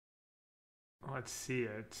Let's see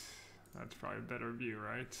it. That's probably a better view,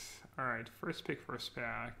 right? Alright, first pick, first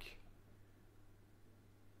pack.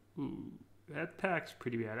 Ooh, that pack's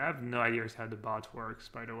pretty bad. I have no idea how the bot works,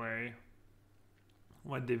 by the way.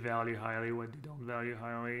 What they value highly, what they don't value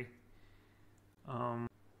highly.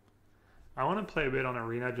 I want to play a bit on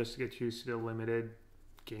Arena just to get used to the limited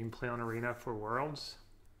gameplay on Arena for Worlds.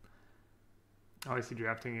 Obviously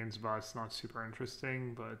drafting against bots not super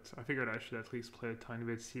interesting, but I figured I should at least play a tiny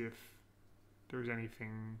bit, see if there's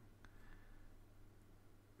anything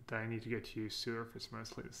that I need to get used to, or if it's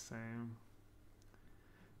mostly the same.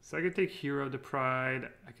 So I could take Hero of the Pride,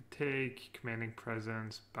 I could take Commanding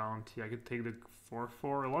Presence, Bounty, I could take the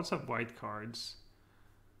 4/4, lots of white cards.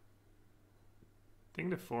 I think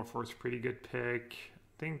the 4/4 is a pretty good pick.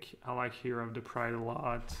 I think I like Hero of the Pride a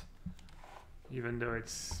lot, even though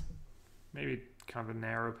it's maybe kind of a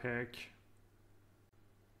narrow pick.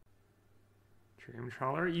 Dream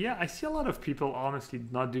Trawler, yeah, I see a lot of people honestly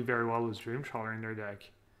not do very well with Dream Trawler in their deck.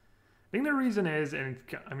 I think the reason is, and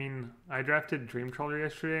I mean, I drafted Dream Trawler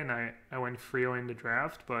yesterday and I went 3-0 in the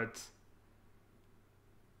draft, but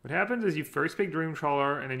what happens is you first pick Dream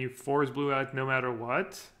Trawler and then you force blue out no matter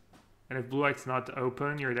what. And if blue white's not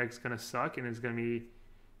open, your deck's gonna suck and it's gonna be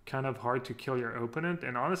kind of hard to kill your opponent.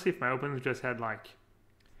 And honestly, if my opponent just had like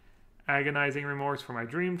Agonizing Remorse for my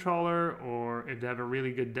Dream Trawler, or if they have a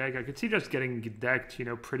really good deck, I could see just getting decked, you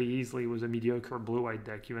know, pretty easily with a mediocre blue-white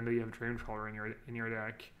deck, even though you have Dream Trawler in your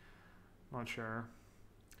deck. Not sure.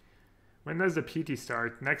 When does the PT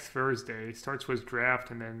start? Next Thursday. Starts with draft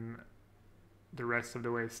and then the rest of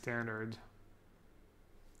the way is standard.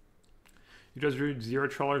 You just drew 0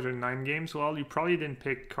 Trawlers in 9 games? Well, you probably didn't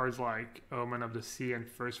pick cards like Omen of the Sea and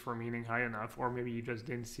First for Meaning high enough, or maybe you just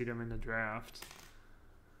didn't see them in the draft.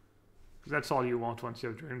 Because that's all you want once you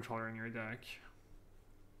have Dream Trawler in your deck.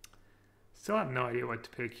 Still have no idea what to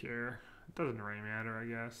pick here. It doesn't really matter, I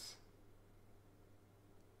guess.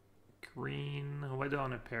 Green. What do I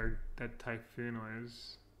want to pair that Typhoon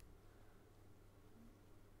with?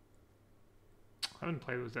 I haven't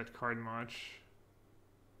played with that card much.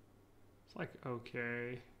 It's like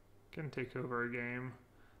okay. Can take over a game,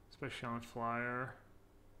 especially on a flyer.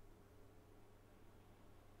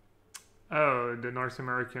 Oh, the North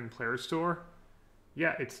American Player Store?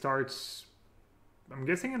 Yeah, it starts, I'm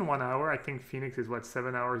guessing in 1 hour. I think Phoenix is, what,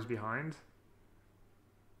 7 hours behind?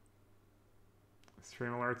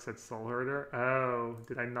 Stream alerts at Soul Herder. Oh,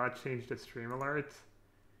 did I not change the stream alert?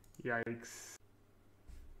 Yikes.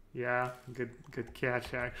 Yeah, good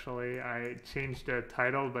catch, actually. I changed the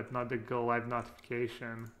title, but not the go live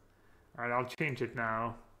notification. Alright, I'll change it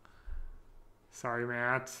now. Sorry,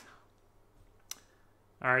 Matt.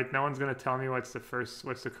 Alright, no one's gonna tell me what's the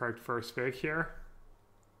correct first pick here.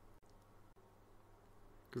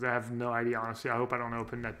 Because I have no idea, honestly. I hope I don't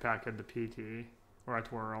open that pack at the PT or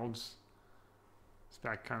at Worlds. This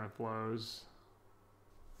pack kind of blows.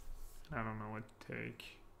 I don't know what to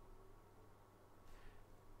take.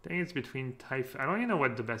 I think it's between Typhoon. I don't even know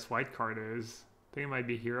what the best white card is. I think it might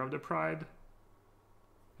be Hero of the Pride.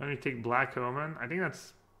 Let me take Black Omen. I think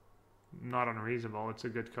that's not unreasonable. It's a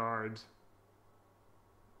good card.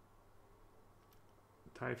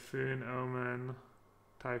 Typhoon, Omen,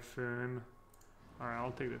 Typhoon. Alright,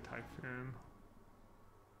 I'll take the Typhoon.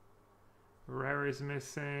 Rare is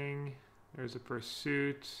missing. There's a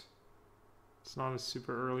Pursuit. It's not a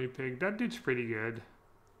super early pick. That dude's pretty good.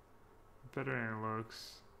 Better than it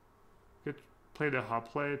looks. Could play the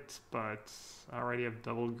Hoplite, but I already have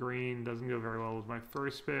double green. Doesn't go very well with my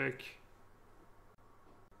first pick.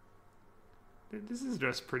 This is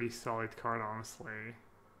just pretty solid card, honestly.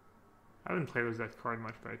 I haven't played with that card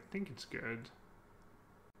much, but I think it's good.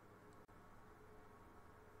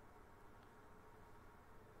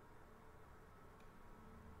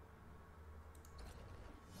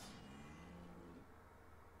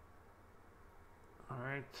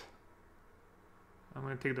 Alright. I'm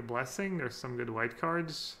going to take the Blessing. There's some good white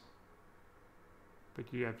cards.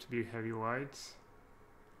 But you have to be heavy whites.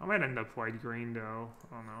 I might end up white-green, though.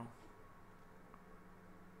 I don't know.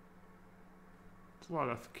 It's a lot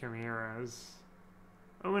of Chimeras.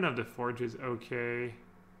 Omen of the Forge is okay.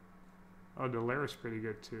 Oh, the layer is pretty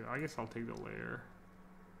good, too. I guess I'll take the layer.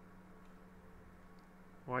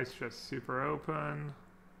 White's just super open.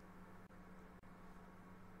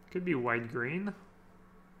 Could be white-green.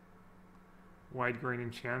 White-green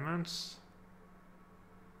enchantments.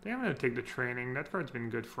 I think I'm going to take the Training. That card's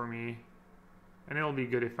been good for me. And it'll be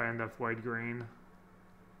good if I end up white-green.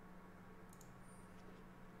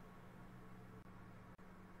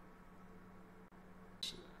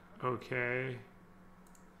 Okay.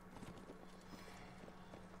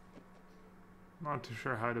 Not too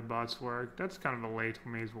sure how the bots work. That's kind of a late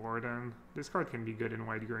Maze Warden. This card can be good in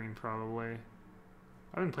white-green, probably.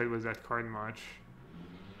 I haven't played with that card much.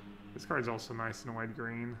 This card's also nice in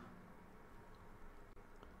white-green.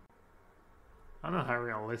 I don't know how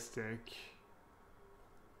realistic.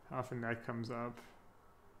 How often that comes up.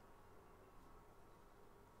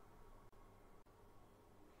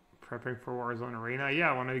 Prepping for Warzone Arena. Yeah,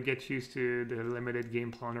 I wanted to get used to the limited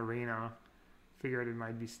game plan Arena. Figured it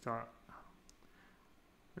might be stuck.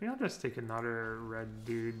 Maybe I'll just take another red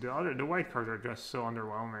dude. The white cards are just so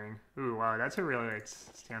underwhelming. Ooh, wow, that's a really like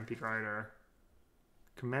Stampede Rider.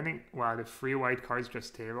 Commending. Wow, the 3 white cards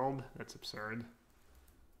just tabled. That's absurd.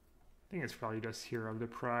 I think it's probably just Hero of the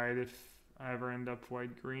Pride if I ever end up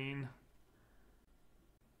white-green.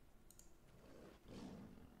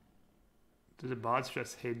 Do the bots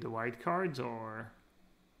just hate the white cards, or?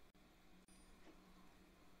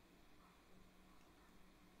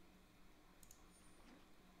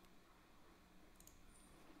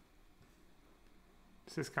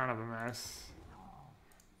 This is kind of a mess.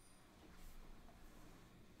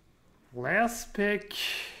 Last pick.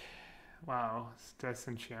 Wow,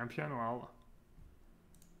 Destined Champion. Well,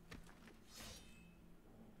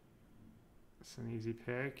 it's an easy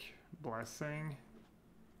pick. Blessing.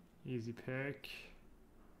 Easy pick.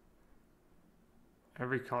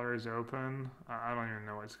 Every color is open. I don't even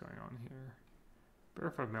know what's going on here.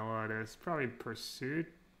 Birth of Melodius. Probably Pursuit.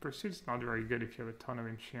 Pursuit's not very good if you have a ton of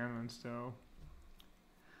enchantments, though.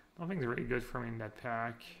 Nothing's really good for me in that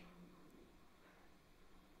pack.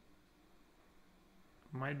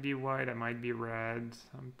 Might be white, I might be red.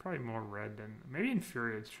 I'm probably more red than... Maybe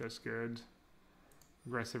Infuriate's just good.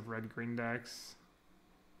 Aggressive red-green decks.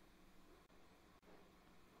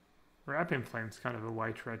 Wrapping Flame's kind of a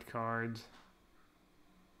white-red card.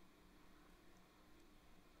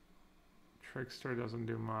 Trickster doesn't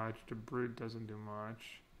do much. The Brute doesn't do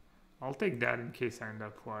much. I'll take that in case I end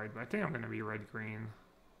up white, but I think I'm going to be red-green.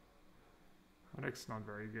 That deck's not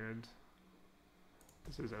very good.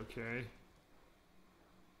 This is okay.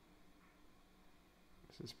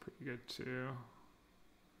 This is pretty good too.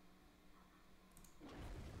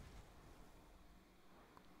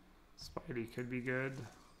 Spidey could be good.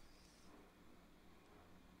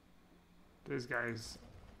 This guy's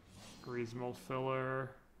reasonable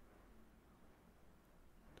filler.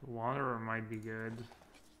 The Wanderer might be good.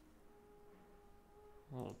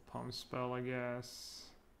 A little pump spell, I guess.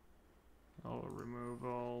 A little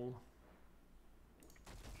removal.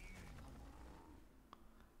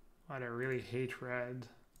 I really hate red.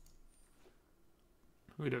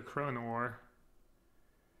 Ooh, the Chronor.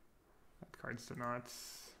 That card's the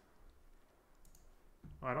nuts.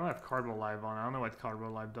 Well, I don't have Cardboard Live on. I don't know what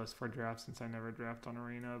Cardboard Live does for draft since I never draft on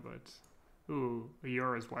Arena, but... Ooh, a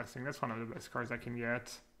Yora's Blessing. That's one of the best cards I can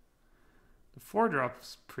get. The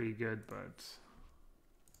 4-drop's pretty good, but...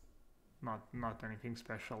 Not anything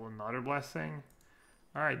special. Another Blessing.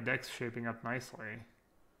 Alright, deck's shaping up nicely.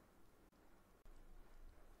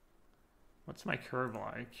 What's my curve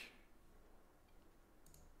like?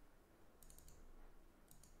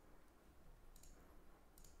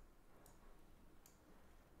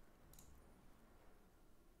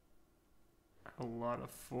 A lot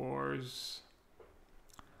of 4s.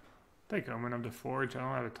 Take Omen of the Forge. I don't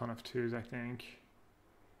have a ton of 2s, I think.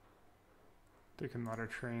 Take another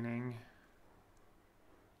Training.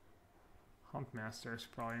 Huntmaster is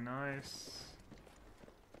probably nice.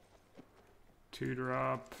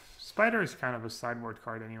 2-drop. Spider is kind of a sideboard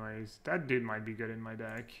card anyways. That dude might be good in my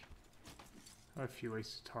deck. I have a few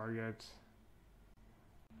ways to target.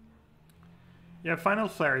 Yeah, Final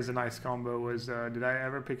Flare is a nice combo. Did I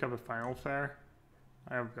ever pick up a Final Flare?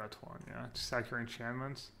 I have got one, yeah. Just sack your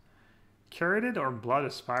enchantments. Curated or Blood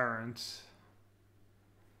Aspirant?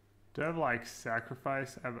 Do I have like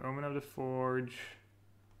Sacrifice? I have Omen of the Forge.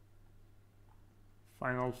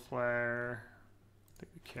 Final Flare.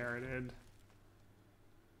 Take the Curated.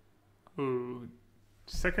 Ooh.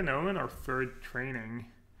 Second Omen or third Training?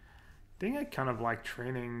 I think I kind of like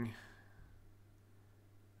Training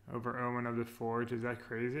over Omen of the Forge. Is that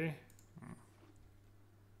crazy?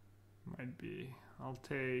 Might be. I'll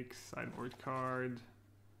take sideboard card.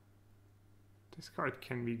 This card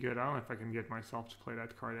can be good. I don't know if I can get myself to play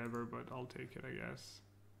that card ever, but I'll take it, I guess.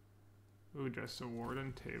 Ooh, just a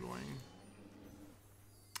Warden tabling.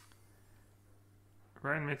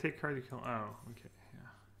 Rare and mythic card to kill. Oh, okay, yeah.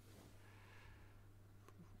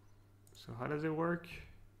 So how does it work?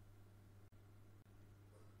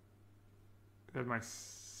 Is that my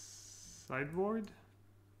sideboard?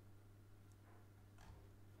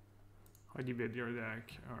 How do you bid your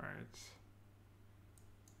deck? Alright.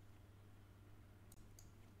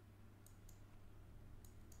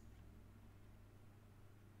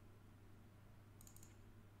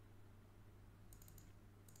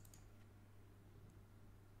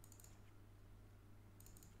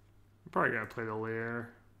 Probably gonna play the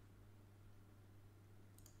lair.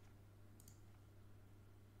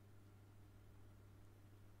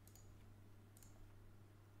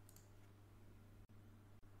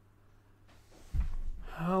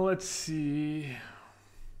 Let's see.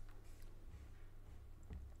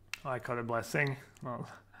 Oh, I caught a blessing. Well,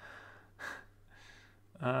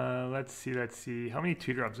 let's see. How many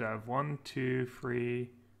 2-drops do I have? 1, 2, 3,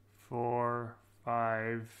 4,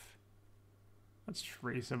 5. That's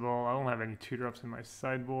reasonable. I don't have any 2-drops in my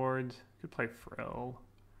sideboard. Could play Frill.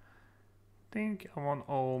 I think I want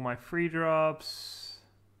all my 3-drops.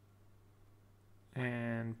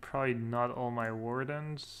 And probably not all my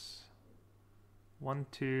Wardens. 1,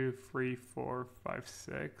 2, 3, 4, 5,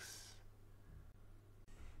 6.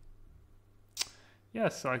 Yeah,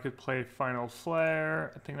 so I could play Final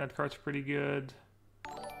Flare. I think that card's pretty good.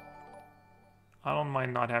 I don't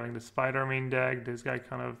mind not having the Spider main deck. This guy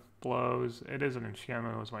kind of blows. It is an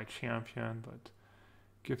enchantment. It was my champion, but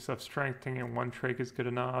gives up strength. Thinking 1 trick is good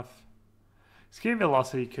enough. Escape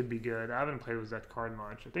Velocity could be good. I haven't played with that card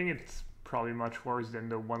much. I think it's probably much worse than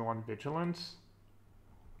the 1/1 Vigilance.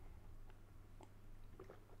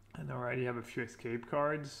 And I already have a few escape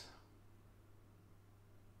cards.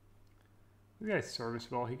 This guy's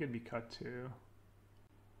serviceable. He could be cut too.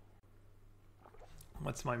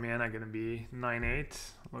 What's my mana gonna be?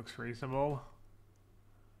 9/8. Looks reasonable.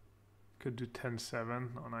 Could do 10/7.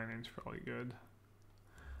 Oh, 9/8's probably good.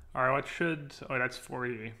 Alright, what should... Oh, that's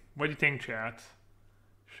 40. What do you think, chat?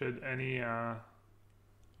 Should any... Oh,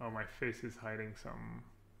 my face is hiding some...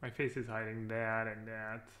 My face is hiding that and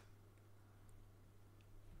that.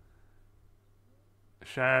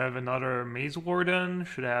 Should I have another Maze Warden?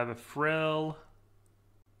 Should I have a Frill?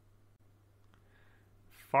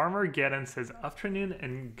 Farmer Geddon says, afternoon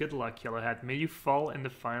and good luck, Yellowhat. May you fall in the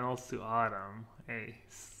finals to autumn. Hey,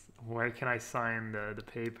 where can I sign the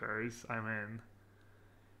papers? I'm in.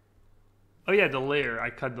 Oh yeah, the lair. I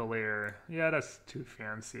cut the lair. Yeah, that's too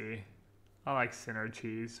fancy. I like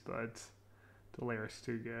synergies, but the lair is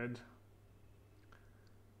too good.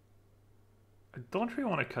 I don't really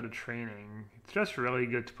want to cut a training. It's just really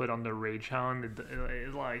good to put on the Rage Hound.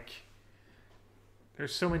 It like...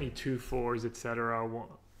 There's so many 2/4s, etc.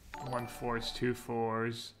 1/4s,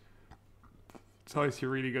 2/4s. It's always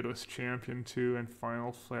really good with Champion too, and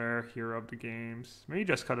Final Flare, Hero of the Games. Maybe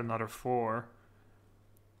just cut another 4.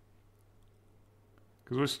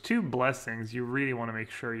 Because with 2 blessings, you really want to make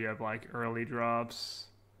sure you have like early drops.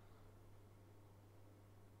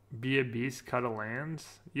 Be a beast, cut a land.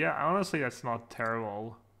 Yeah, honestly, that's not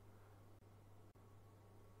terrible.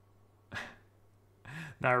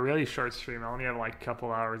 Now, really short stream. I only have like a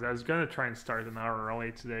couple hours. I was gonna try and start an hour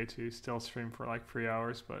early today to still stream for like 3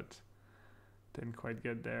 hours, but didn't quite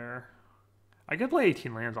get there. I could play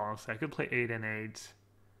 18 lands, honestly. I could play 8 and 8.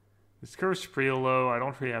 This curve's pretty low. I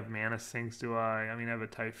don't really have mana sinks, do I? I mean, I have a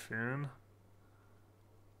Typhoon.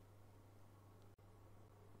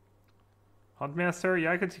 Huntmaster?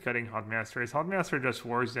 Yeah, I could see cutting Huntmaster. Is Huntmaster just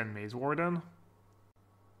worse than Maze Warden?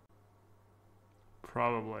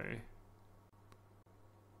 Probably.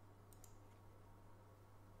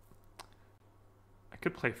 I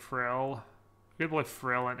could play Frill. I could play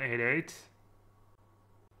Frill and 8/8.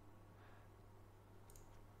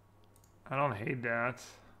 I don't hate that.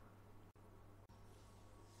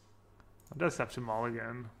 I'll just have to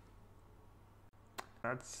mulligan.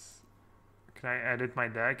 That's... Can I edit my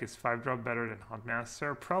deck? Is 5-drop better than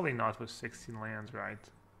Huntmaster? Probably not with 16 lands, right?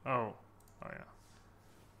 Oh yeah.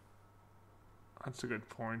 That's a good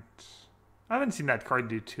point. I haven't seen that card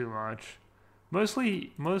do too much.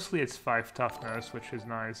 Mostly it's 5 toughness, which is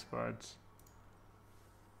nice, but...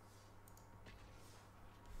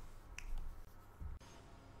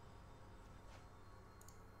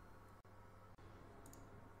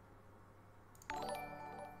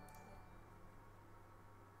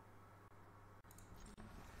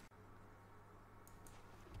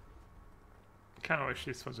 Kind of wish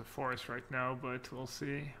this was a forest right now, but we'll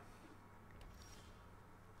see.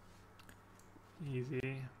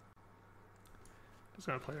 Easy. Just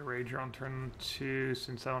gonna play a Rager on turn 2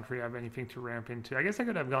 since I don't really have anything to ramp into. I guess I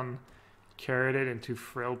could have carried it into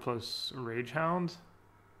Frill plus Rage Hound.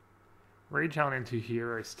 Rage Hound into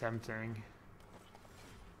Hero is tempting.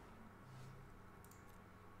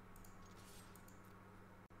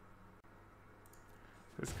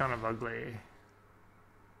 It's kind of ugly.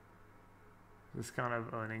 It's kind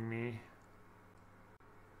of owning me.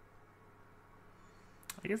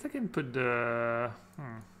 I guess I can put the...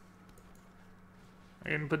 I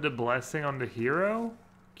can put the blessing on the hero.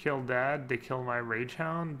 Kill that, they kill my Rage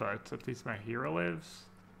Hound, but at least my hero lives.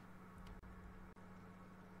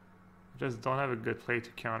 Just don't have a good play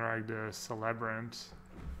to counteract the Celebrant.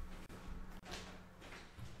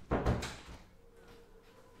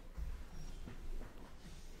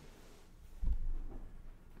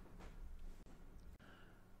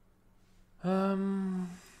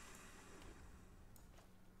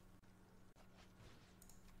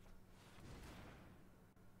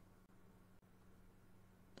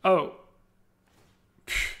 Oh.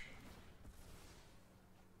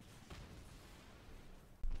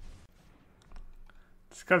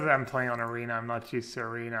 It's because I'm playing on Arena. I'm not used to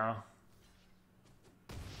Arena.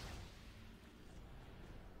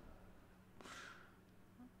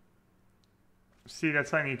 See,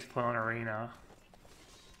 that's why I need to play on Arena.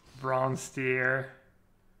 Bronze tier.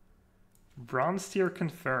 Bronze tier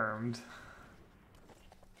confirmed.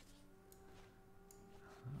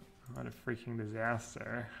 What a freaking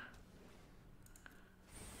disaster.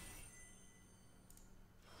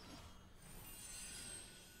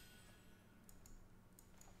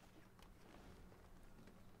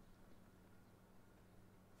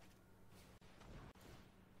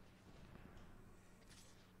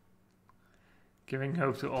 Giving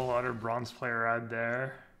hope to all other bronze player out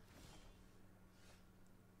there.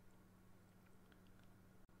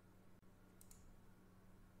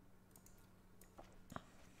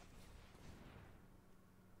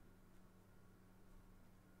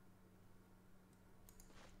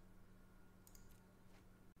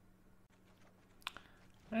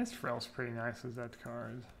 This Frill's pretty nice as that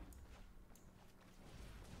card.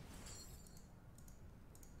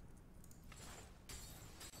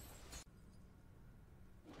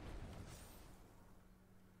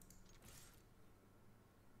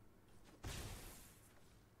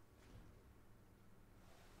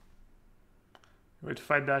 Would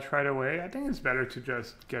fight that right away? I think it's better to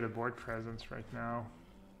just get a board presence right now.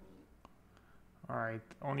 Alright,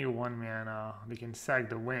 only 1 mana. They can sag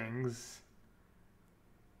the wings.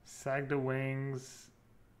 Sag the wings.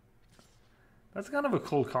 That's kind of a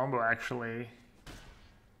cool combo actually.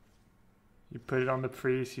 You put it on the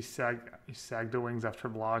priest, you sag the wings after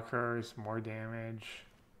blockers, more damage.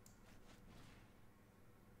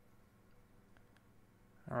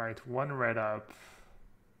 Alright, 1 red up.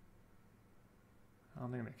 I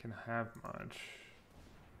don't think they can have much.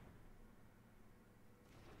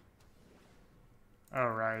 Oh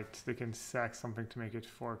right, they can sack something to make it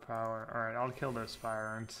 4 power. Alright, I'll kill those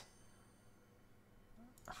fire ants.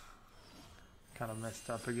 Kind of messed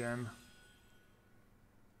up again.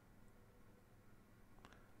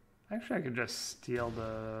 Actually, I could just steal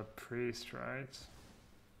the priest, right?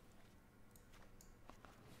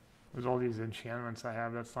 With all these enchantments I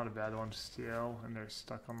have, that's not a bad one to steal, and they're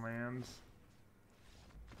stuck on lands.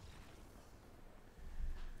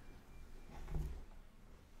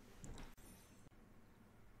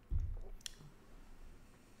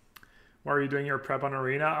 Why are you doing your prep on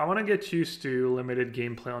Arena? I want to get used to limited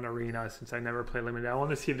gameplay on Arena since I never play limited. I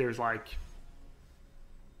want to see if there's like...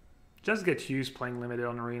 Just get used playing limited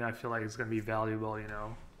on Arena. I feel like it's going to be valuable, you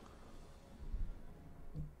know.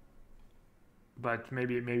 But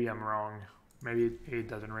maybe I'm wrong. Maybe it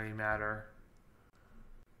doesn't really matter.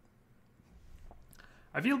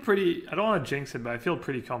 I feel pretty... I don't want to jinx it, but I feel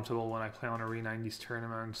pretty comfortable when I play on Arena in these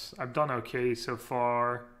tournaments. I've done okay so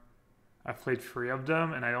far. I've played 3 of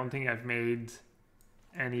them, and I don't think I've made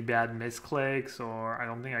any bad misclicks, or I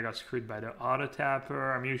don't think I got screwed by the auto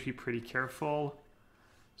tapper. I'm usually pretty careful,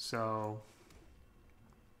 so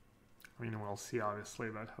I mean we'll see obviously,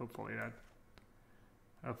 but hopefully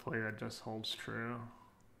that just holds true.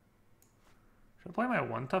 Should I play my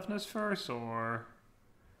 1 toughness first, or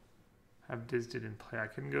have this dude in play? I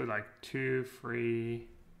can go like 2, 3.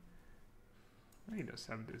 I think just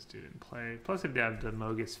have this dude in play. Plus, if they have the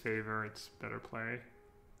Mogus favor, it's better play.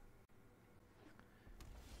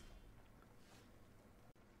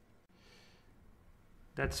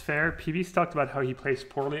 That's fair. PB's talked about how he plays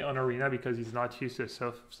poorly on Arena because he's not used to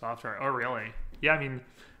software. Oh, really? Yeah, I mean,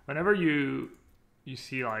 whenever you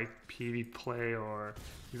see like PB play, or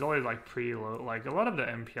he's always like pretty low. Like a lot of the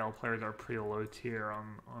MPL players are pretty low tier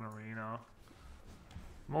on Arena.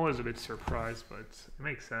 I'm always a bit surprised, but it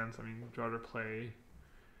makes sense. I mean, you'd rather play...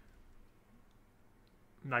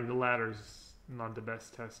 Like, the ladder's not the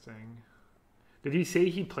best testing. Did he say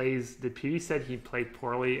he plays... Did PV said he played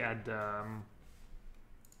poorly at the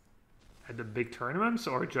big tournaments,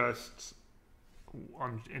 or just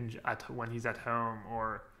when he's at home?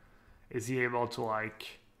 Or is he able to,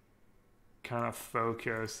 like, kind of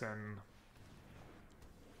focus and...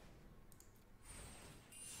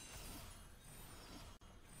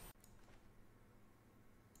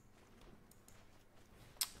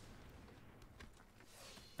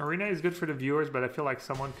 Arena is good for the viewers, but I feel like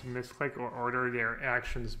someone can misclick or order their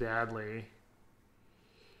actions badly.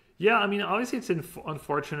 Yeah, I mean, obviously it's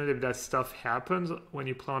unfortunate if that stuff happens when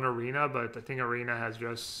you play on Arena, but I think Arena has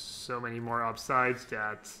just so many more upsides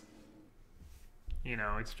that, you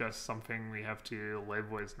know, it's just something we have to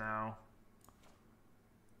live with now.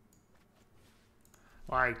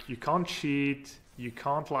 Like, you can't cheat, you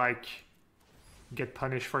can't, like, get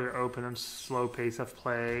punished for your opponent's slow pace of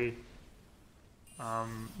play.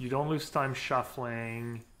 You don't lose time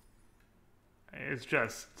shuffling. It's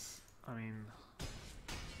just, I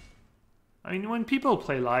mean, when people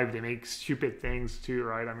play live, they make stupid things too,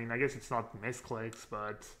 right? I mean, I guess it's not misclicks,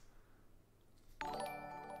 but...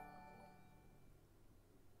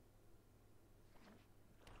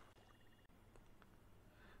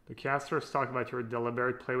 The casters talk about your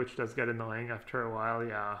deliberate play, which does get annoying after a while,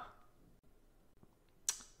 yeah.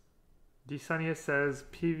 Desania says,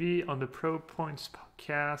 PV on the Pro Points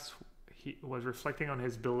podcast, he was reflecting on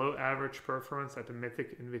his below average performance at the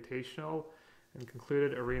Mythic Invitational and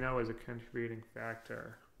concluded Arena was a contributing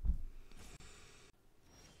factor.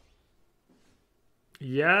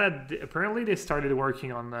 Yeah, apparently they started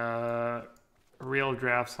working on the real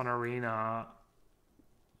drafts on Arena.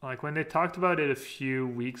 Like when they talked about it a few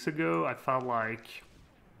weeks ago, I felt like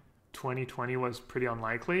 2020 was pretty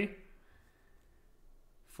unlikely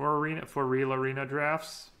for real Arena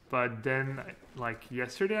drafts. But then, like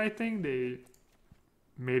yesterday, I think they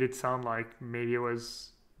made it sound like maybe it'll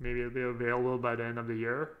be available by the end of the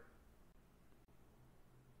year.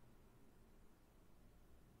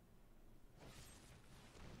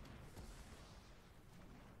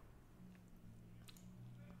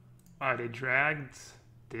 They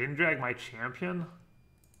didn't drag my champion?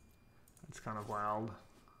 That's kind of wild.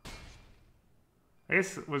 I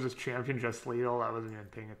guess, was this champion just lethal? I wasn't even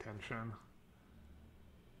paying attention.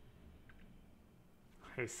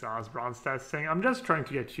 Hey, Sauce, bronze stats thing. I'm just trying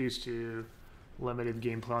to get used to limited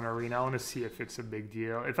gameplay on Arena. I want to see if it's a big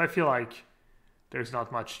deal. If I feel like there's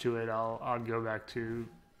not much to it, I'll go back to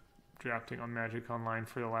drafting on Magic Online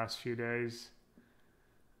for the last few days.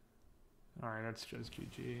 Alright, that's just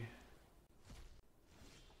GG.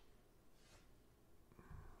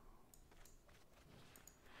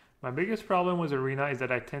 My biggest problem with Arena is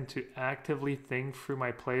that I tend to actively think through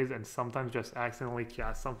my plays and sometimes just accidentally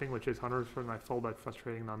cast something, which is 100% my fault, but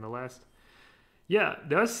frustrating nonetheless. Yeah,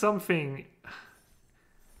 there's something...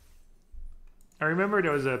 I remember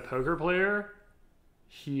there was a poker player.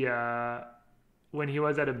 He, when he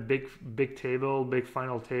was at a big table, big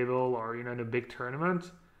final table, or, you know, in a big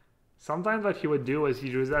tournament, sometimes what he would do is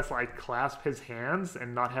he would just, like, clasp his hands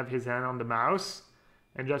and not have his hand on the mouse,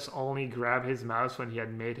 and just only grab his mouse when he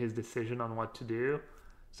had made his decision on what to do.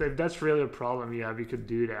 So if that's really a problem you have, you could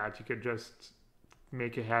do that. You could just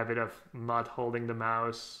make a habit of not holding the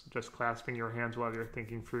mouse, just clasping your hands while you're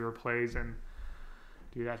thinking through your plays and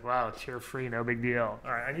do that. Wow, tier free, no big deal.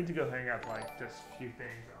 All right, I need to go hang up like just a few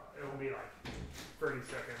things. It'll be like 30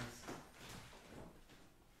 seconds.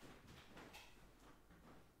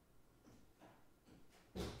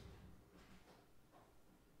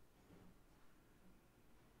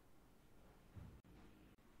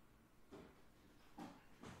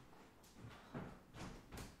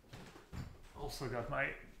 Also got my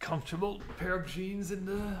comfortable pair of jeans in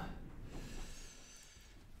the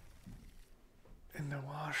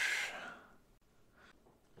wash.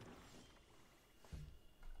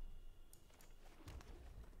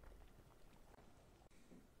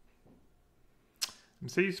 I'm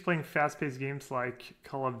so used to playing fast-paced games like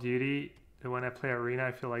Call of Duty that when I play Arena,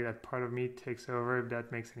 I feel like that part of me takes over, if that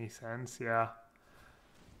makes any sense. Yeah.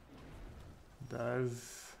 It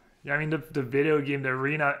does. Yeah, I mean, the video game, the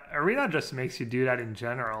Arena just makes you do that in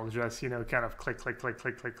general. Just, you know, kind of click, click, click,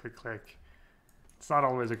 click, click, click, click. It's not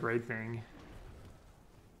always a great thing.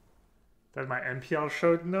 That my MPL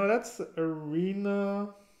showed? No, that's Arena.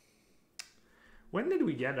 When did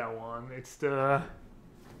we get that one? It's the...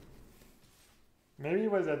 Maybe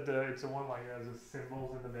it was at the... It's the one like has the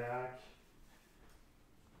symbols in the back.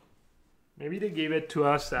 Maybe they gave it to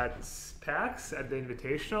us at PAX, at the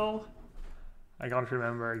Invitational. I can't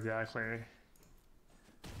remember exactly.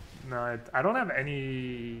 No, I don't have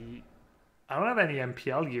any... I don't have any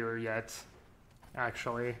MPL gear yet,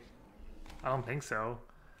 actually. I don't think so.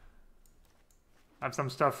 I have some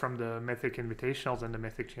stuff from the Mythic Invitationals and the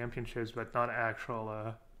Mythic Championships, but not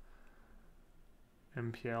actual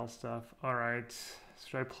MPL stuff. Alright,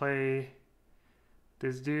 should I play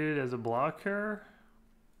this dude as a blocker?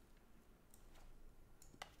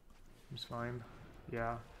 Seems fine.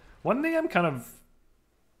 Yeah. One thing I'm kind of...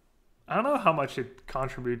 I don't know how much it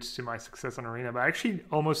contributes to my success on Arena, but I actually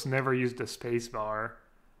almost never use the space bar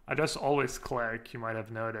I just always click, you might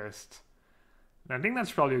have noticed. And I think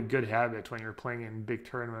that's probably a good habit when you're playing in big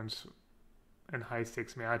tournaments and high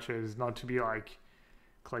stakes matches, not to be like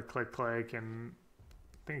click, click, click, and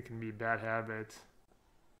I think it can be a bad habit.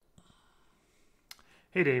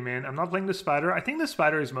 Hey Damon, I'm not playing the spider. I think the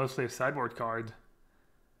spider is mostly a sideboard card.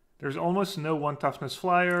 There's almost no 1 toughness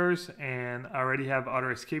flyers, and I already have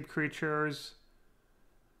other escape creatures.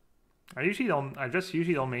 I just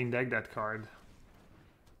usually don't main deck that card.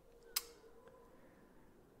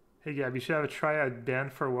 Hey Gab, you should have a try at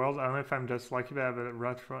band for Worlds. I don't know if I'm just lucky to have a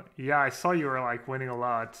rut for... Yeah, I saw you were like winning a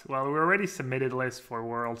lot. Well, we already submitted list for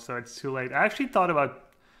Worlds, so it's too late. I actually thought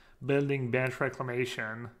about building Bench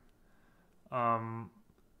Reclamation.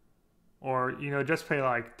 Or, you know, just play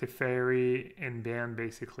like Teferi and Band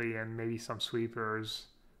basically, and maybe some sweepers.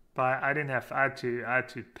 But I had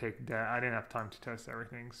to pick that. I didn't have time to test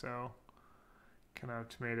everything, so kind of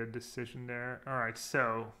made a decision there. All right,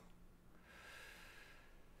 so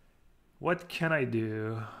what can I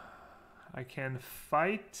do? I can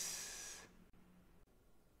fight.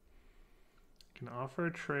 I can offer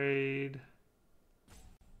a trade.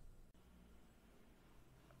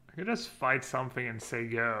 I could just fight something and say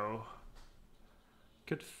go.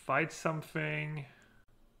 Could fight something.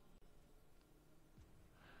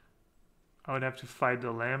 I would have to fight the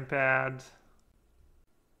Lampad.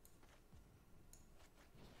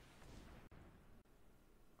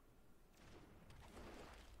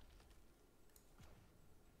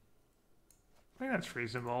 I think that's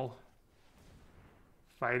reasonable.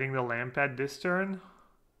 Fighting the Lampad this turn.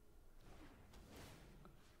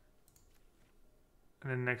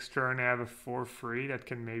 And then next turn I have a 4/3 that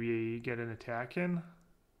can maybe get an attack in.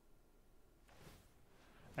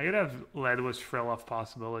 I could have led with Frill-off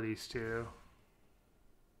possibilities too.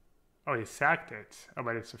 Oh, he sacked it. Oh,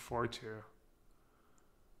 but it's a 4/2.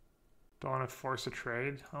 Don't want to force a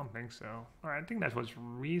trade? I don't think so. Alright, I think that was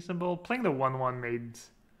reasonable. Playing the 1/1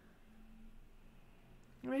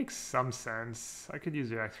 makes some sense. I could use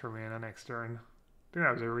the extra mana next turn. I think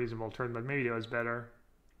that was a reasonable turn, but maybe it was better.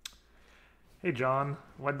 Hey John,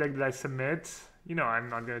 what deck did I submit? You know I'm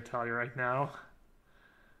not going to tell you right now.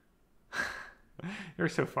 You're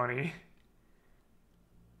so funny.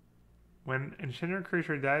 When enchanted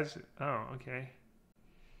creature dies... Oh, okay.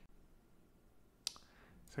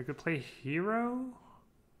 So I could play hero?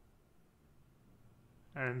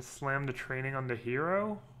 And slam the training on the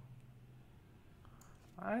hero?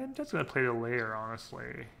 I'm just going to play the layer,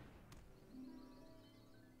 honestly.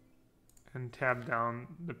 And tap down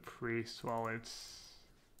the priest while it's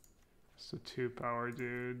a 2-power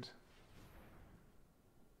dude.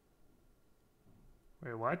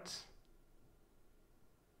 Wait, what?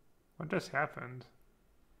 What just happened?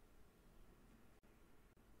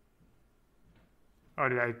 Oh,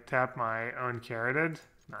 did I tap my own carroted?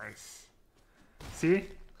 Nice. See?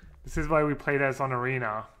 This is why we play this on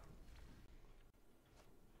Arena.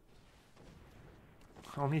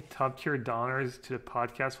 Only top tier donors to the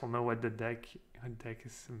podcast will know what deck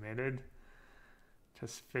is submitted.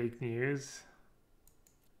 Just fake news.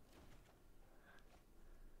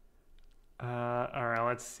 Alright,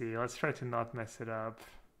 let's see. Let's try to not mess it up.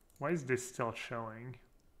 Why is this still showing?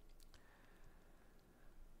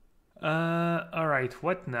 Alright,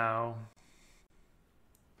 what now?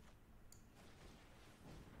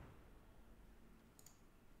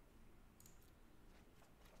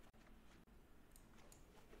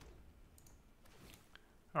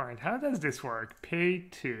 Alright, how does this work? Pay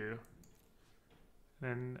 2.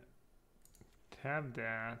 Then tab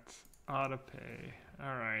that. Auto pay.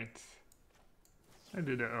 Alright. I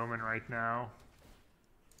do the Omen right now.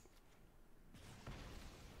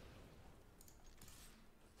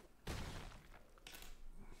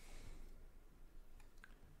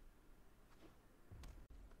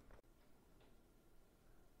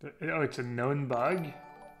 Oh, it's a known bug?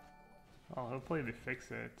 Oh, hopefully they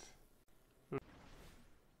fix it.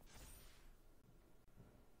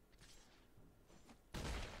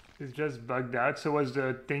 It's just bugged out. So was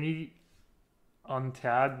the thingy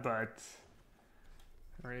untabbed, but...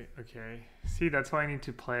 Right, okay. See, that's why I need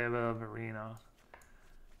to play a bit of Arena.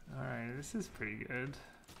 Alright, this is pretty good.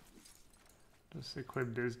 Just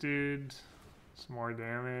equip this dude. Some more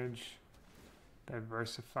damage.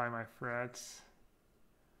 Diversify my threats.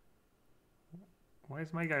 Why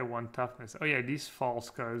is my guy 1 toughness? Oh yeah, these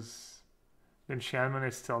falls because the enchantment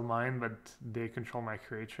is still mine, but they control my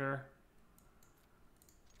creature.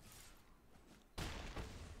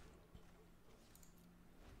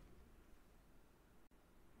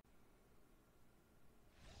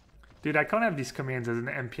 Dude, I can't have these commands as an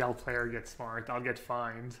MPL player get smart. I'll get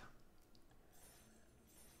fined.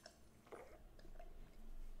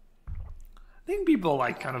 think people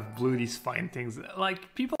like kind of blew these fine things.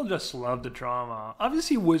 Like people just love the drama.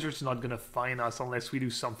 Obviously, Wizards not gonna fine us unless we do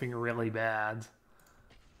something really bad.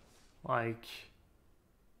 Like,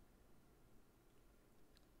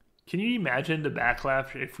 can you imagine the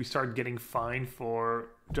backlash if we start getting fined for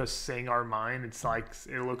just saying our mind? It's like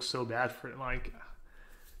it looks so bad for like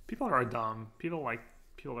people are dumb. People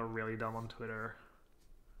are really dumb on Twitter.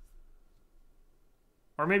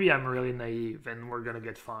 Or maybe I'm really naive and we're gonna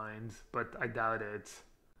get fined, but I doubt it.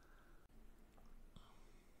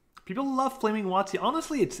 People love flaming WotC.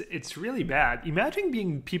 Honestly, it's really bad. Imagine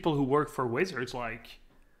being people who work for Wizards. Like,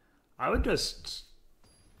 I would just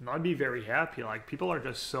not be very happy. Like, people are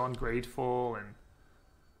just so ungrateful, and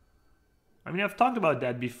I mean, I've talked about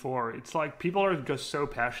that before. It's like people are just so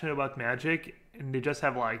passionate about Magic, and they just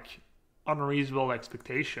have like unreasonable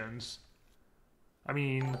expectations. I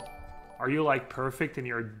mean, are you like perfect in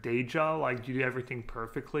your day job? Like, do you do everything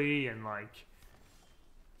perfectly? And like,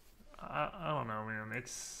 I don't know, man.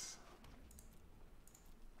 It's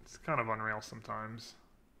kind of unreal sometimes.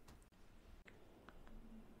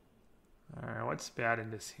 Alright, what's bad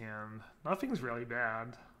in this hand? Nothing's really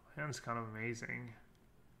bad. Hand's kind of amazing.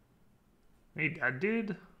 Maybe that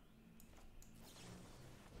dude?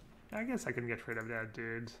 I guess I can get rid of that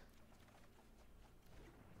dude.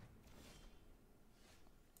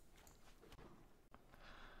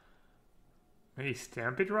 Maybe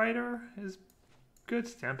Stampede Rider is good.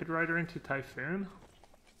 Stampede Rider into Typhoon.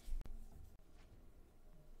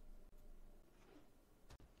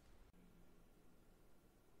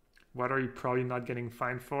 What are you probably not getting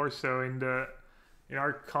fined for? So in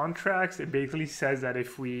our contracts, it basically says that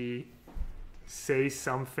if we say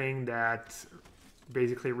something that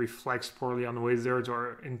basically reflects poorly on Wizards,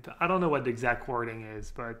 I don't know what the exact wording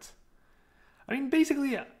is, but I mean,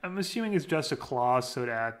 basically, I'm assuming it's just a clause so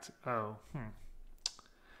that, I'm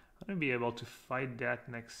gonna be able to fight that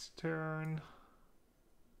next turn.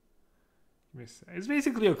 It's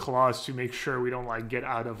basically a clause to make sure we don't like get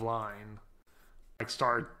out of line, like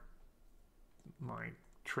start like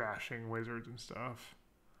trashing Wizards and stuff.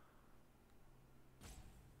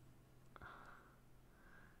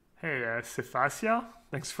 Hey, Sephasia,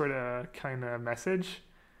 thanks for the kind of message.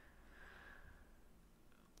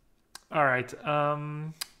 All right,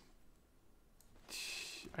 I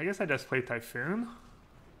guess I just play Typhoon.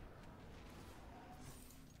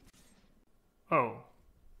 Oh,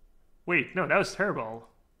 wait, no, that was terrible.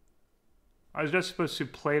 I was just supposed to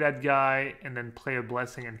play that guy and then play a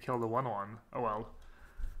Blessing and kill the 1/1. Oh well.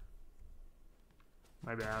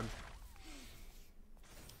 My bad.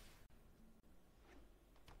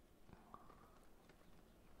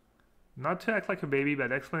 Not to act like a baby,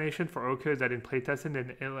 but explanation for Oko is that in playtesting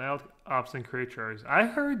and allowed ops and creatures. I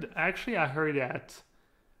heard that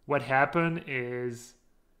what happened is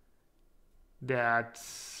that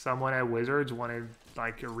someone at Wizards wanted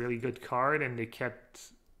like a really good card, and they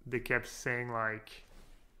kept saying like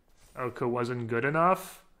Oko wasn't good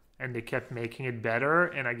enough, and they kept making it better,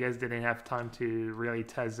 and I guess they didn't have time to really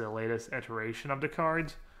test the latest iteration of the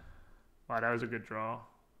card. Wow, that was a good draw.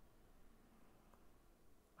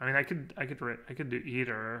 I mean, I could do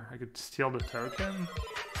either. I could steal the token.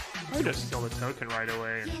 I could just steal the token right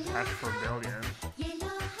away and cash for a billion.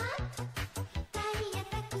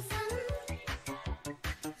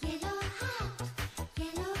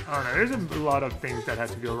 Oh no, there's a lot of things that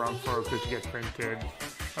have to go wrong for Oko to get printed.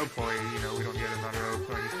 Hopefully, we don't get another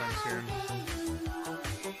Oko anytime soon.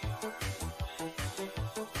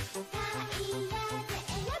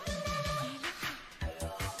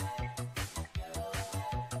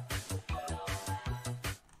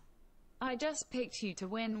 I just picked you to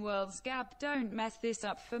win Worlds. Gab, don't mess this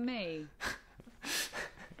up for me.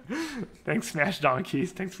 Thanks, Smash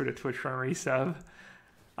Donkeys. Thanks for the Twitch run resub.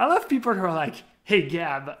 I love people who are like, hey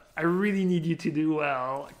Gab, I really need you to do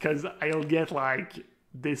well, because I'll get like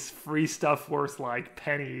this free stuff worth like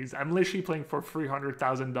pennies. I'm literally playing for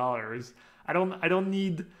 $300,000. I don't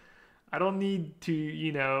need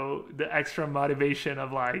to, the extra motivation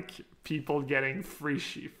of like people getting free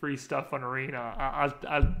stuff on Arena.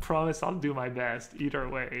 I promise I'll do my best either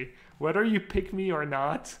way, whether you pick me or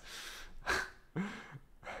not.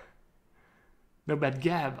 No, but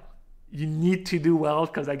Gab, you need to do well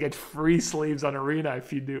because I get free sleeves on Arena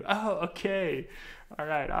if you do. Oh, okay. All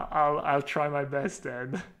right, I'll try my best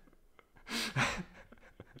then.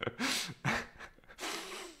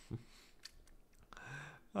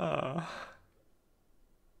 All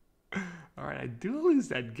right, I do lose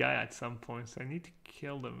that guy at some point, so I need to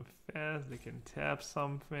kill them fast. They can tap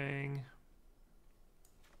something.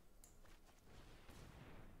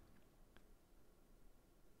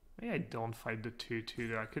 Maybe I don't fight the 2/2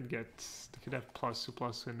 though. I could have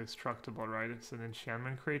 +2/+2 indestructible, right? It's an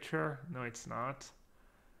enchantment creature. No, it's not.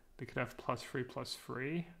 They could have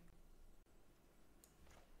 +3/+3.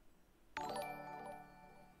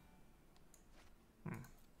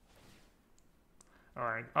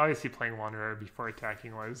 Alright, obviously playing Wanderer before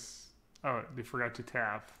attacking was... Oh, they forgot to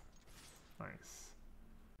tap. Nice.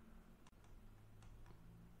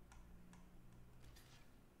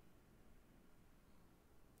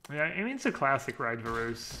 Yeah, I mean, it's a classic, right,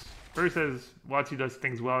 Varus? Varus says Watsy does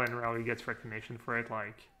things well and rarely gets recognition for it.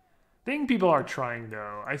 Like, I think people are trying,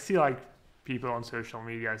 though. I see, like, people on social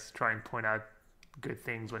media try and point out good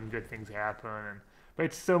things when good things happen. But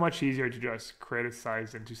it's so much easier to just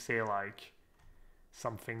criticize than to say, like,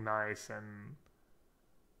 something nice and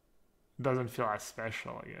doesn't feel as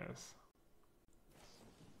special, I guess.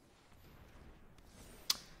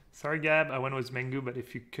 Sorry, Gab, I went with Mengu, but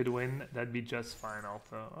if you could win, that'd be just fine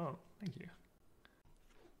also. Oh, thank you.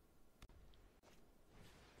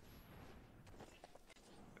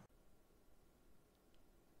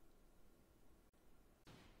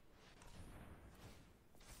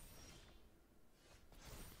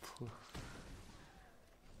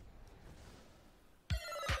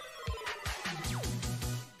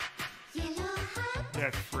 Yeah,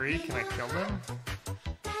 free. Can I kill them?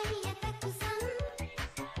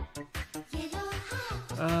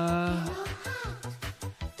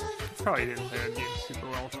 Probably didn't play that game super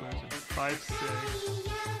well. 5-6.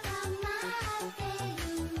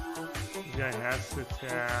 This guy has to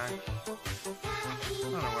attack. I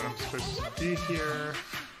don't know what I'm supposed to do here.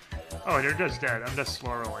 Oh, they're just dead. I'm just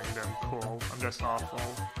slow rolling them. Cool. I'm just awful.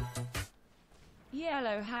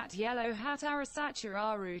 Yellow hat,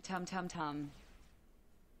 Arasaturaru, tum tum tum.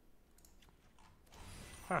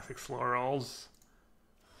 Classic slow rolls.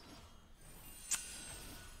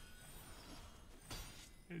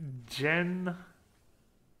 Jenny?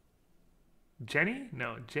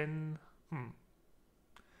 No,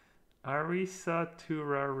 Arisa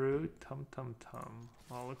Turaru Tum Tum Tum.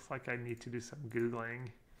 Well, looks like I need to do some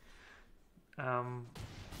Googling. Yeah,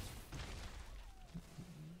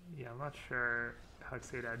 I'm not sure how to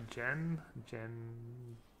say that.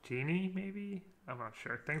 Genie, maybe? I'm not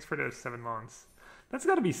sure. Thanks for those 7 months. That's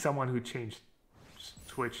gotta be someone who changed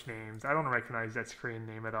Twitch names. I don't recognize that screen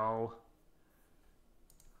name at all.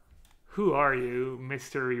 Who are you?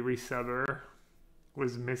 Mystery resubber.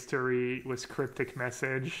 Was cryptic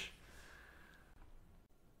message.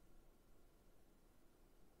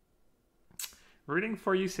 Rooting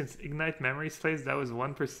for you since Ignite Memories plays. That was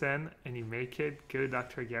 1% and you make it. Go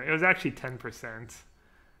Dr. Gary. It was actually 10%.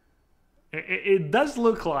 It does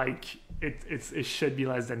look like it should be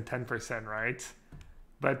less than 10%, right?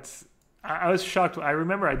 But I was shocked. I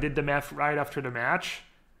remember I did the math right after the match.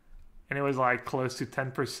 And it was like close to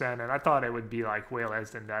 10%, and I thought it would be like way less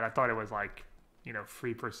than that. I thought it was like,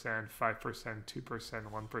 3%, 5%,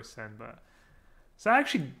 2%, 1%, but so I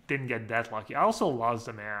actually didn't get that lucky. I also lost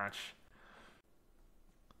the match.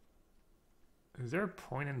 Is there a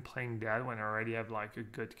point in playing that when I already have like a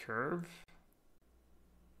good curve?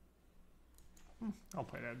 I'll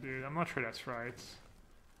play that, dude. I'm not sure that's right.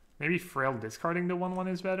 Maybe Frail discarding the 1/1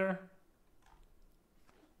 is better.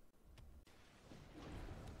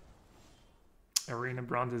 Arena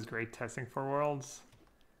Bronze is great testing for Worlds.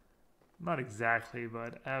 Not exactly,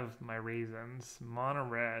 but I have my reasons. Mono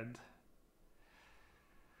Red.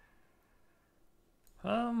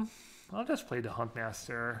 I'll just play the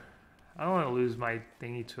Huntmaster. I don't want to lose my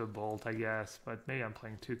thingy to a Bolt, I guess, but maybe I'm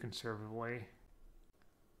playing too conservatively.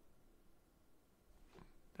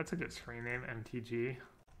 That's a good screen name, MTG.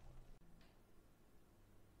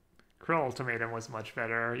 Krill Ultimatum was much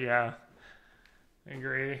better, yeah. I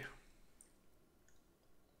agree.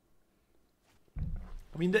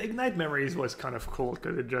 I mean, the Ignite Memories was kind of cool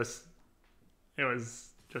because it was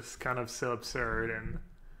just kind of so absurd, and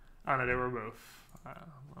I don't know, they were both.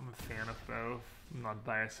 I'm a fan of both. I'm not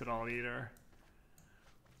biased at all either.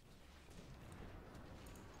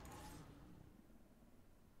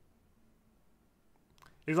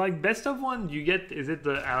 Is like best of one, you get, is it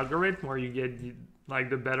the algorithm where you get like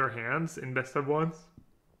the better hands in best of ones?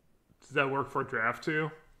 Does that work for draft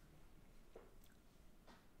too?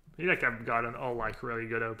 I feel like I've gotten all like really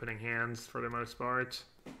good opening hands for the most part.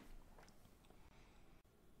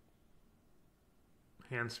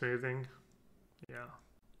 Hand smoothing. Yeah.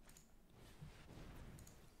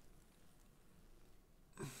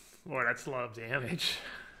 Boy, that's a lot of damage.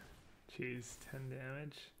 Jeez, 10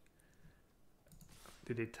 damage.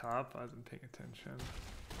 Did he top? I wasn't paying attention.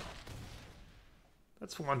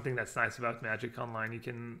 That's one thing that's nice about Magic Online. You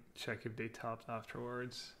can check if they topped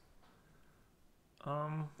afterwards.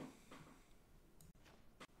 Yeah,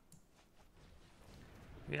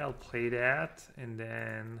 I'll play that and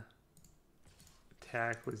then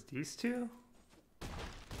attack with these two.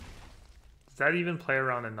 Does that even play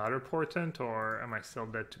around another portent, or am I still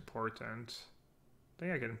dead to portent? I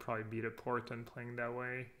think I can probably beat a portent playing that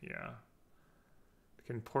way. Yeah. I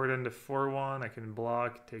can portent the 4-1, I can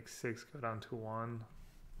block, take 6, go down to 1.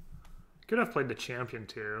 Could have played the champion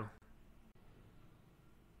too.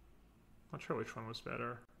 Not sure which one was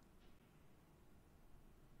better.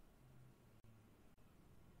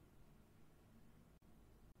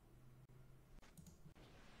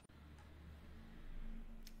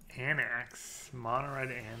 Annex. Mono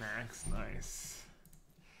red Annex. Nice.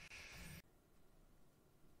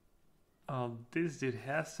 Oh, this dude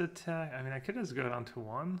has to attack. I mean, I could just go down to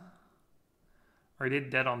 1. Or they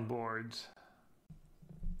dead on boards.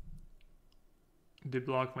 They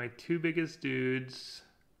block my 2 biggest dudes.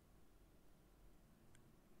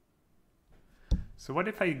 So what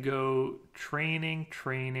if I go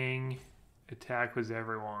training, attack with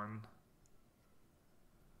everyone?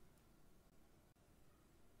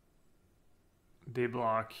 They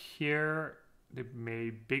block here. They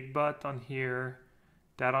made big butt on here.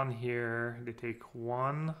 That on here. They take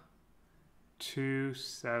 1, 2,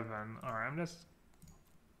 7. Alright, I'm just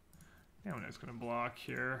gonna block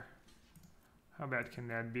here. How bad can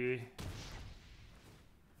that be?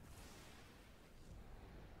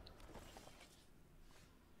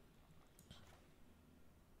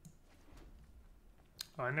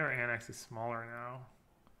 Oh, and their annex is smaller now.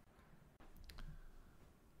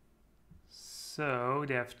 So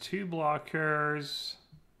they have 2 blockers.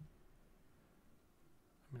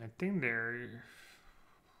 I mean, I think they're...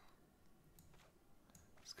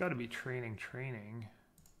 It's got to be training.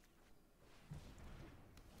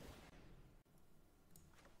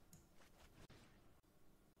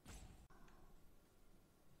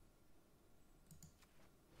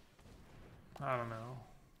 I don't know.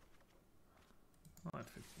 Well, that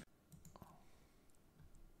fits me.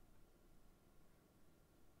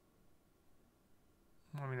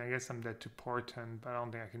 I mean, I guess I'm dead to portent, but I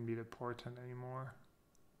don't think I can beat a portent anymore.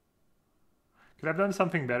 Could I have done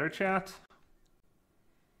something better, chat?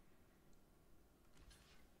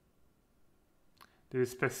 Did you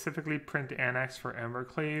specifically print Annex for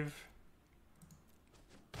Embercleave?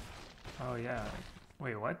 Oh, yeah.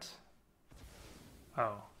 Wait, what?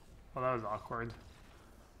 Oh. Well, that was awkward.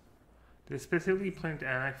 Did you specifically print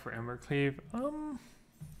Annex for Embercleave?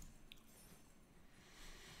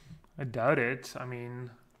 I doubt it. I mean,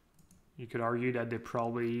 you could argue that they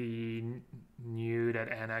probably knew that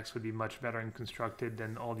Annex would be much better and constructed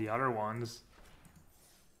than all the other ones.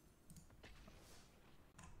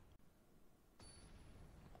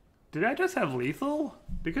 Did I just have lethal?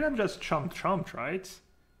 They could have just chumped, right?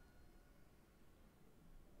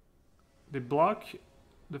 They block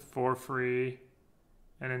the 4 free,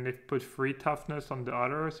 and then they put 3 toughness on the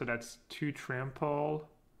other, so that's 2 trample.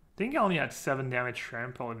 I think I only had 7 damage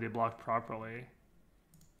trample if they blocked properly.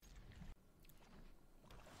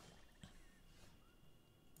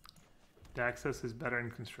 Daxus is better in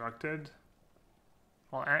constructed.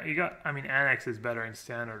 Well, Annex is better in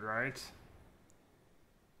standard, right?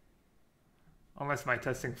 Unless my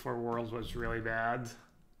testing for Worlds was really bad.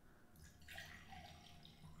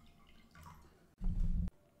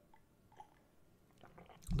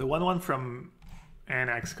 The 1/1 from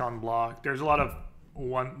Annex can't block. There's a lot of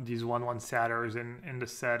these 1/1 satyrs in the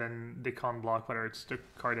set, and they can't block, whether it's the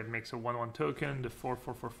card that makes a 1/1 token, the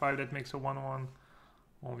 4/4/4/5 that makes a 1/1.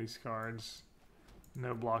 All these cards.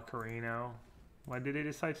 No block Carino. Why did they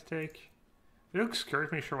decide to take? It looks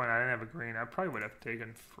scared me sure when I didn't have a green. I probably would have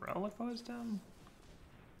taken Frel if I was them.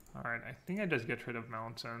 Alright, I think I just get rid of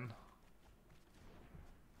Mountain.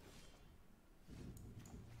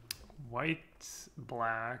 White,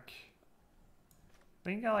 black. I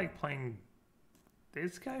think I like playing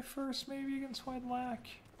this guy first, maybe against white, black.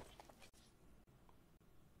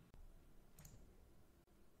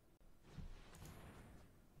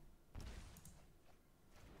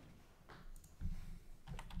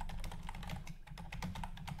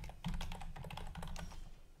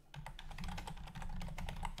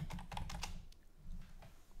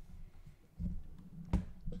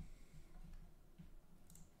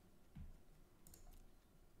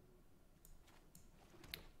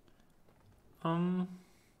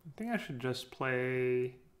 I think I should just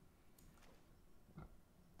play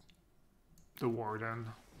the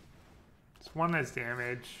Warden. It's 1 less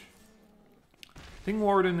damage. I think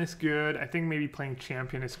Warden is good. I think maybe playing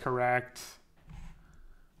Champion is correct.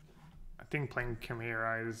 I think playing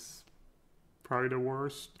Chimera is probably the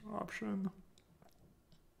worst option.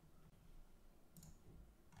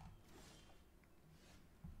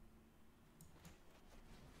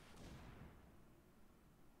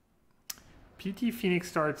 PT Phoenix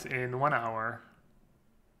starts in 1 hour.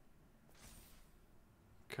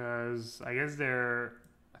 Because I guess they're...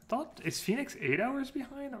 I thought... Is Phoenix 8 hours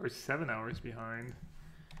behind or 7 hours behind?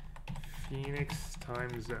 Phoenix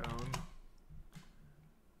time zone.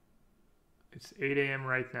 It's 8 a.m.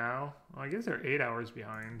 right now. Well, I guess they're 8 hours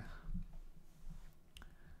behind.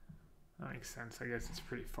 That makes sense. I guess it's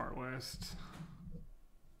pretty far west.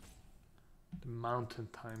 The mountain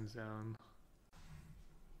time zone.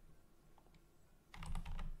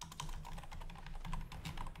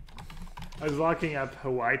 I was looking up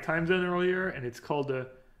Hawaii time zone earlier, and it's called the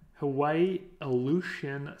Hawaii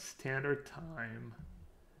Aleutian Standard Time.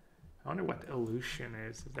 I wonder what Aleutian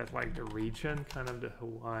is. Is that like the region, kind of the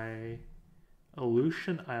Hawaii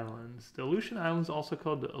Aleutian Islands? The Aleutian Islands, also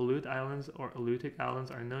called the Aleut Islands or Aleutic Islands,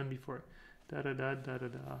 are known before les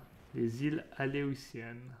îles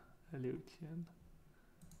Aléoutiennes. Aleutian.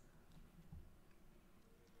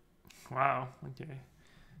 Wow. Okay.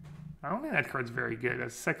 I don't think that card's very good.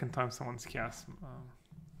 That's the second time someone's cast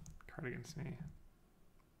card against me.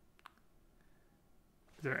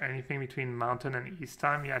 Is there anything between Mountain and East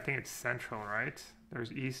time? Yeah, I think it's Central, right?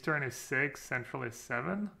 There's Eastern is 6, Central is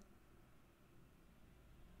 7.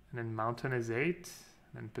 And then Mountain is 8.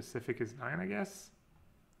 And Pacific is 9, I guess.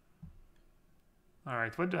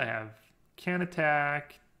 Alright, what do I have? Can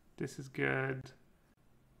attack. This is good.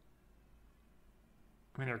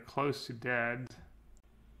 I mean, they're close to dead.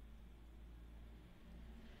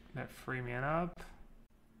 That free man up.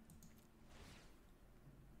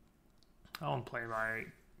 I won't play my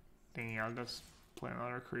thingy, I'll just play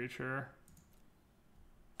another creature.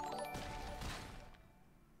 Looks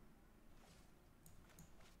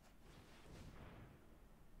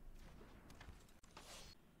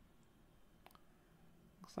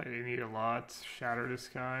like they need a lot. Shatter this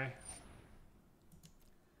guy.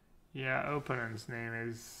 Yeah, opponent's name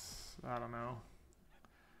is, I don't know.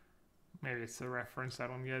 Maybe it's a reference I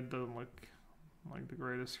don't get. Doesn't look like the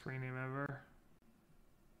greatest screen name ever.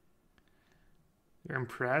 You're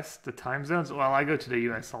impressed? The time zones? Well, I go to the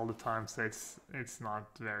US all the time, so it's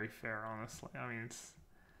not very fair, honestly. I mean, it's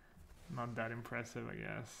not that impressive, I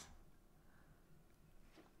guess.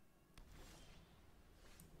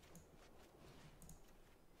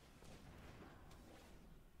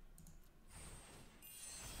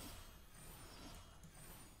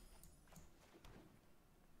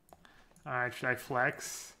 Alright, should I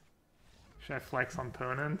flex? Should I flex on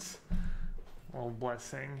opponents? Old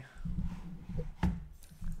blessing.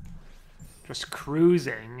 Just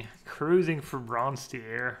cruising. Cruising for bronze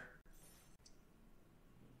tier.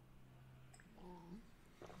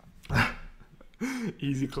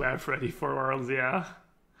 Easy clap ready for Worlds, yeah.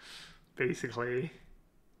 Basically.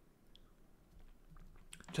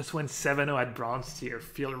 Just went 7-0 at bronze tier.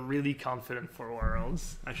 Feel really confident for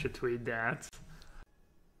Worlds. I should tweet that.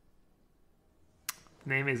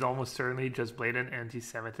 Name is almost certainly just blatant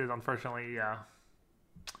anti-Semitism. Unfortunately, yeah.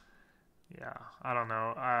 Yeah, I don't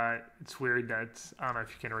know. It's weird that, I don't know if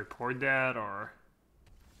you can report that or...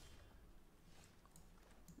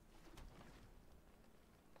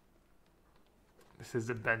 This is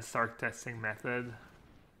the benchmark testing method.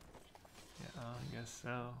 Yeah, I guess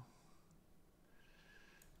so.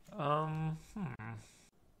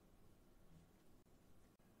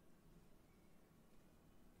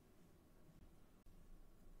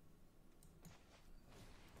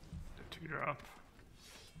 Drop.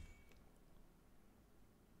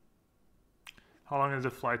 How long is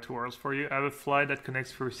the flight to Worlds for you? I have a flight that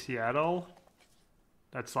connects through Seattle.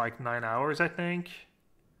 That's like 9 hours, I think.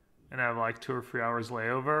 And I have like 2 or 3 hours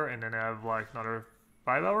layover, and then I have like another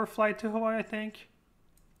 5-hour flight to Hawaii, I think.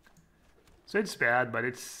 So it's bad, but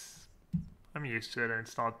I'm used to it, and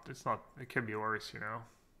it's not, it can be worse, you know.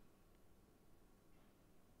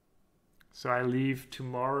 So I leave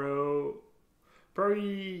tomorrow.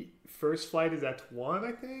 Probably first flight is at 1,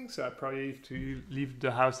 I think. So I probably have to leave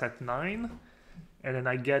the house at 9. And then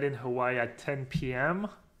I get in Hawaii at 10 p.m.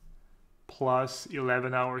 plus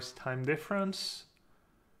 11 hours time difference.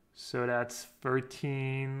 So that's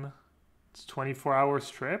 13. It's 24 hours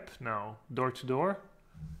trip. No, door to door.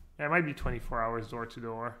 Yeah, it might be 24 hours door to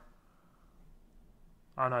door.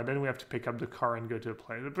 Oh no, then we have to pick up the car and go to a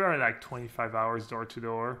place. It's probably like 25 hours door to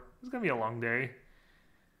door. It's going to be a long day.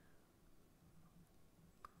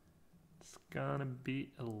 Gonna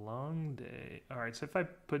be a long day. All right, so if I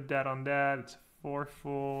put that on that, it's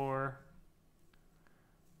 4-4.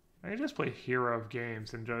 I can just play Hero of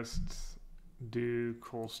Games and just do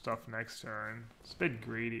cool stuff next turn. It's a bit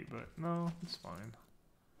greedy, but no, it's fine.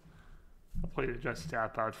 I'll play to just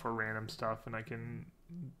tap out for random stuff and I can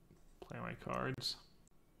play my cards.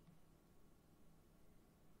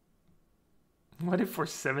 What if for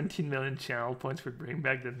 17 million channel points we bring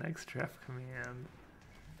back the next draft command?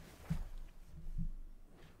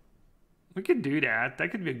 We could do that.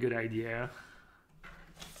 That could be a good idea.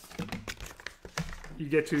 You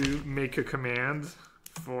get to make a command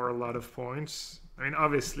for a lot of points. I mean,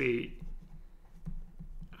 obviously,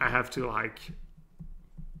 I have to like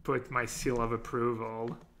put my seal of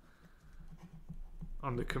approval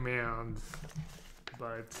on the command,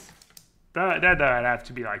 but that'd have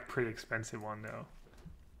to be like pretty expensive one though.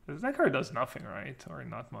 That card does nothing, right? Or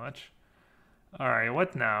not much. All right,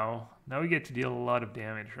 what now? Now we get to deal a lot of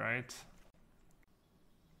damage, right?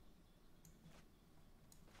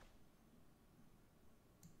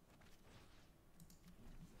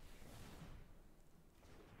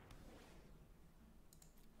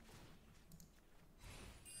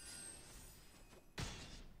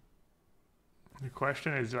 The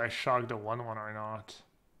question is, do I shock the 1/1 or not?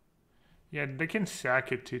 Yeah, they can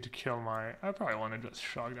sack it too to kill my... I probably want to just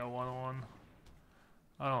shock that 1/1.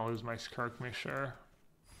 I don't lose my Skirkmisher.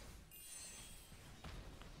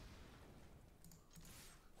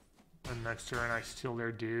 And next turn I steal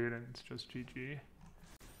their dude and it's just GG.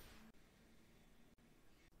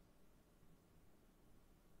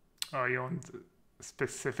 Oh, you want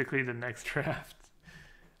specifically the next draft?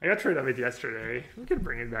 I got rid of it yesterday. We could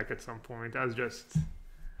bring it back at some point. That was just...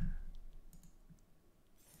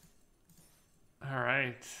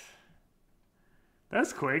 Alright.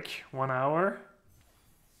 That's quick. 1 hour.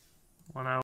 1 hour.